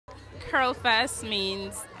Curlfest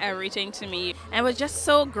means everything to me, and it was just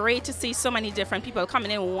so great to see so many different people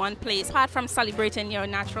coming in one place. Apart from celebrating your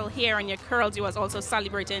natural hair and your curls, you was also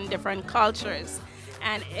celebrating different cultures,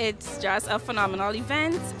 and it's just a phenomenal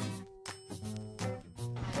event.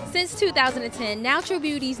 Since 2010, natural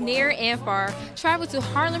beauties near and far travel to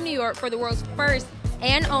Harlem, New York for the world's first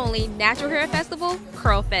and only natural hair festival,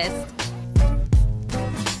 Curlfest.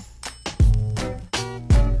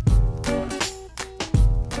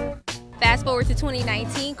 Fast forward to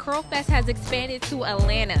 2019, Curlfest has expanded to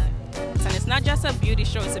Atlanta. And it's not just a beauty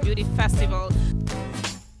show, it's a beauty festival.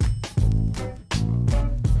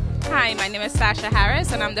 Hi, my name is Stasha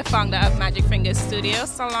Harris and I'm the founder of Magic Fingers Studio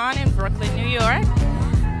Salon in Brooklyn, New York.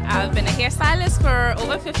 I've been a hairstylist for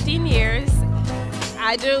over 15 years.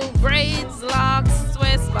 I do braids, locks,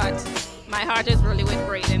 twists, but my heart is really with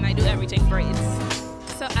braiding. I do everything braids.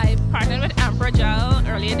 So I partnered with Ampro gel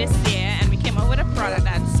earlier this year, and we came up with a product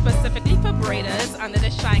that's specifically for braiders under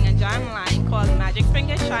the Shine and Jam line called Magic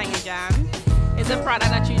Fingers Shine and Jam. It's a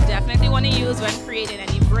product that you definitely want to use when creating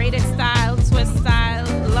any braided style, twist style,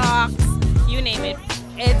 locks, you name it.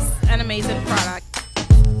 It's an amazing product.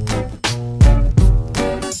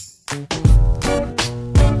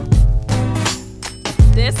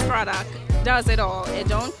 This product does it all. It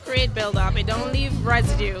don't create buildup, it don't leave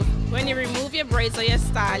residue. When you remove your braids or your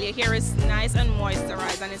style, your hair is nice and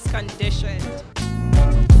moisturized and it's conditioned.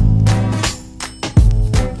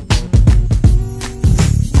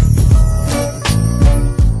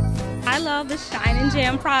 I love the Shine and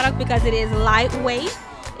Jam product because it is lightweight.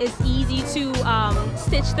 It's easy to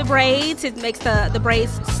stitch the braids. It makes the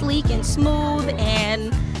braids sleek and smooth,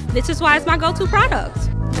 and this is why it's my go-to product.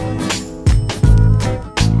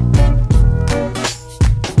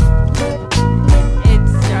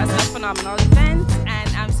 Phenomenal event,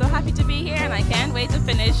 and I'm so happy to be here, and I can't wait to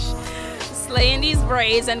finish slaying these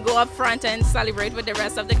braids and go up front and celebrate with the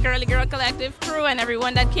rest of the Curly Girl Collective crew and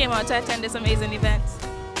everyone that came out to attend this amazing event.